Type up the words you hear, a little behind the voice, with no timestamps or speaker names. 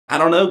I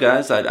don't know,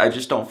 guys. I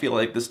just don't feel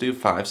like this new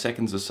 5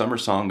 Seconds of Summer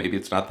song, maybe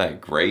it's not that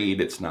great,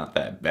 it's not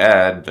that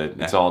bad, but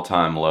It's all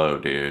time low,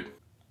 dude.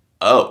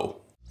 oh.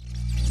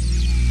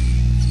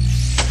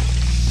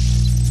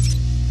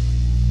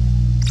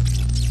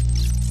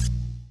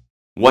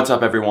 What's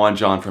up, everyone?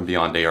 John from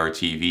Beyond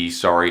ARTV.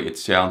 Sorry, it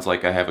sounds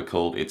like I have a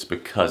cold. It's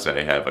because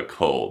I have a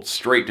cold.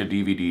 Straight to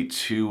DVD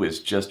 2 is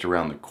just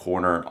around the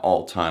corner.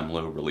 All Time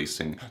Low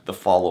releasing the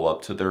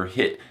follow-up to their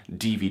hit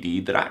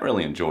DVD that I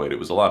really enjoyed. It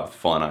was a lot of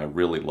fun. I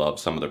really loved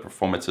some of the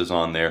performances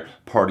on there.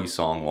 Party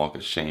Song, Walk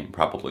of Shame,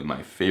 probably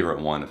my favorite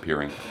one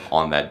appearing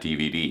on that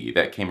DVD.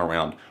 That came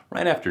around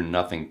right after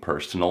Nothing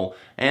Personal,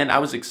 and I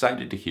was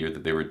excited to hear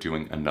that they were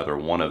doing another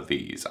one of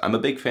these. I'm a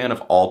big fan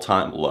of All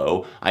Time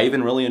Low. I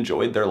even really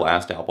enjoyed their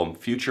last album,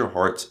 Future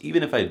Hearts,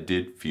 even if I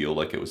did feel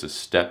like it was a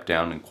step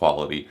down in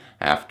quality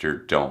after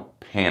Don't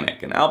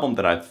Panic, an album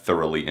that I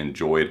thoroughly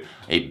enjoyed,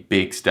 a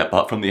big step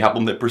up from the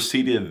album that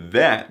preceded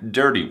that,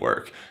 Dirty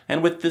Work.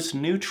 And with this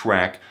new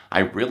track, I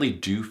really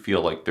do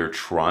feel like they're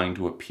trying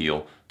to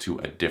appeal to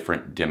a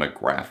different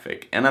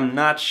demographic, and I'm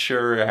not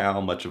sure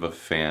how much of a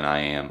fan I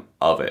am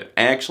of it.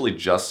 I actually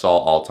just saw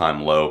All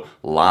Time Low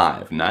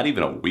live, not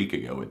even a week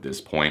ago at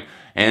this point,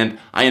 and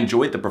I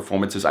enjoyed the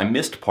performances. I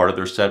missed part of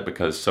their set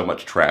because so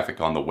much traffic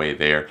on the way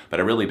there,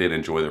 but I really did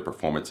enjoy their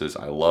performances.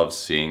 I love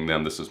seeing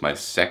them. This is my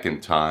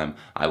second time.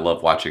 I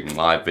love watching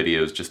live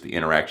videos, just the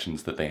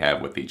interactions that they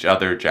have with each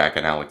other, Jack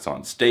and Alex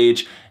on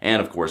stage, and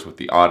of course with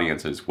the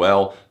audience as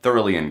well.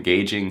 Thoroughly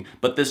engaging,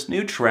 but this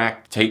new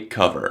track, Take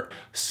Cover,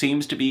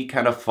 seems to be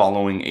kind of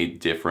following a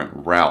different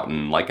route,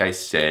 and like I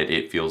said,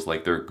 it feels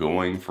like they're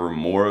going for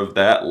more of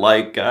that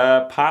like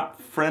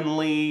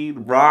pop-friendly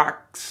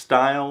rock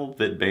style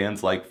that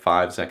bands like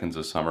 5 Seconds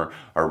of Summer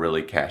are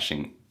really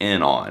cashing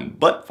in on.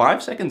 But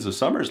 5 Seconds of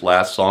Summer's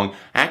last song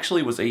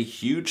actually was a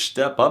huge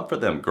step up for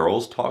them.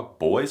 Girls Talk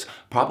Boys,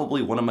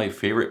 probably one of my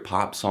favorite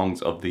pop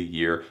songs of the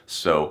year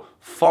so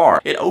far.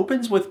 It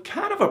opens with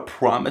kind of a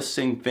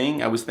promising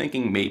thing. I was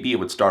thinking maybe it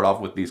would start off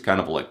with these kind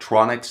of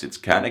electronics. It's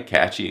kind of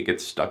catchy. It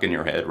gets stuck in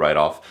your head right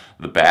off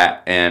the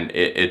bat, and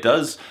it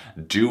does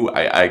do,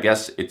 I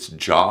guess, its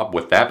job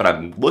with that, but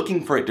I'm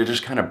looking for it to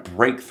just kind of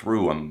break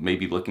through. I'm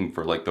maybe looking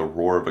for like the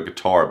roar of a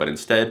guitar, but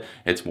instead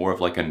it's more of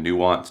like a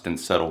nuanced and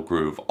subtle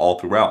groove all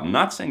throughout. I'm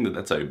not saying that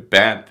that's a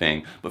bad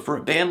thing, but for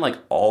a band like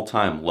All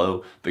Time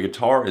Low, the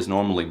guitar is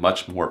normally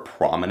much more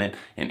prominent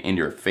and in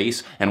your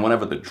face, and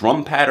whenever the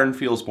drum pattern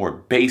feels more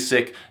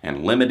basic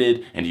and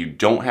limited and you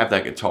don't have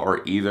that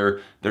guitar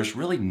either, there's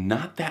really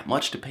not that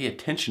much to pay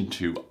attention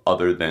to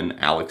other than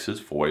Alex's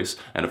voice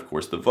and of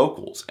course the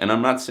vocals. And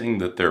I'm not saying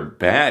that they're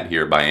bad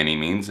here by any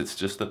means, it's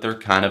just that they're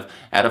kind of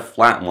at a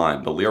flat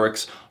line. The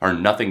lyrics are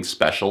nothing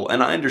special,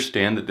 and I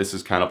understand that this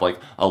is kind of like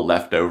a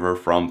leftover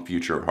from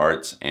Future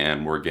Hearts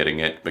and we're getting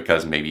it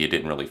because maybe it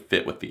didn't really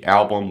fit with the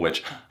album,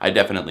 which I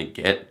definitely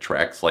get.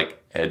 Tracks like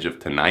Edge of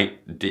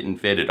Tonight didn't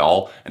fit at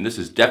all, and this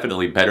is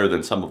definitely better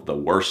than some of the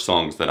worst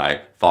songs that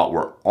I thought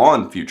were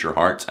on Future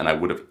Hearts, and I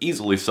would have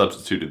easily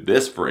substituted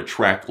this for a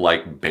track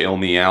like Bail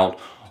Me Out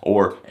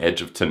or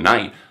Edge of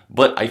Tonight,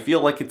 but I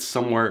feel like it's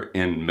somewhere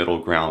in middle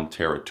ground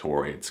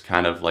territory. It's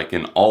kind of like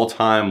an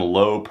all-time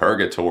low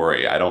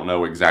purgatory. I don't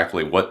know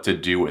exactly what to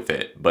do with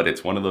it, but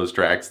it's one of those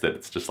tracks that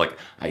it's just like,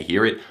 I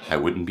hear it, I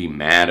wouldn't be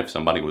mad if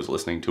somebody was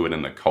listening to it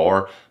in the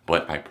car,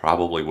 but I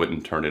probably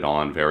wouldn't turn it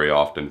on very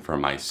often for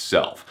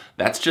myself.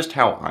 That's just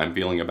how I'm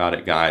feeling about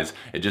it, guys.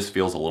 It just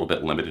feels a little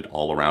bit limited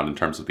all around in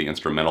terms of the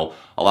instrumental.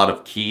 A lot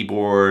of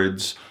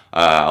keyboards,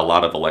 a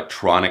lot of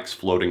electronics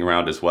floating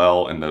around as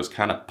well, and those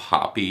kind of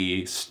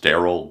poppy,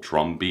 sterile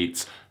drum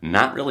beats.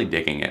 Not really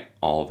digging it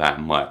all that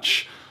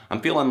much. I'm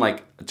feeling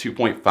like a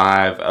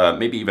 2.5,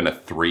 maybe even a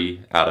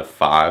 3 out of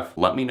 5.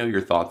 Let me know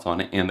your thoughts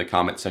on it in the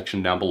comment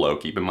section down below.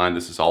 Keep in mind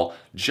this is all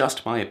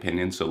just my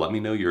opinion, so let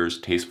me know yours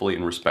tastefully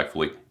and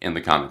respectfully in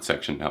the comment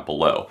section down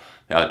below.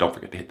 Don't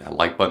forget to hit that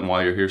like button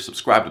while you're here.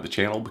 Subscribe to the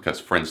channel because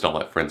friends don't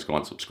let friends go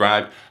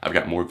unsubscribed. I've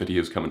got more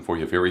videos coming for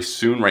you very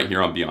soon right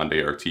here on Beyond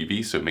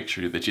ARTV, so make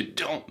sure that you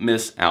don't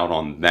miss out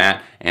on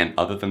that. And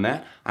other than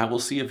that, I will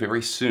see you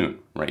very soon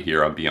right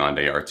here on Beyond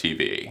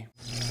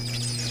ARTV.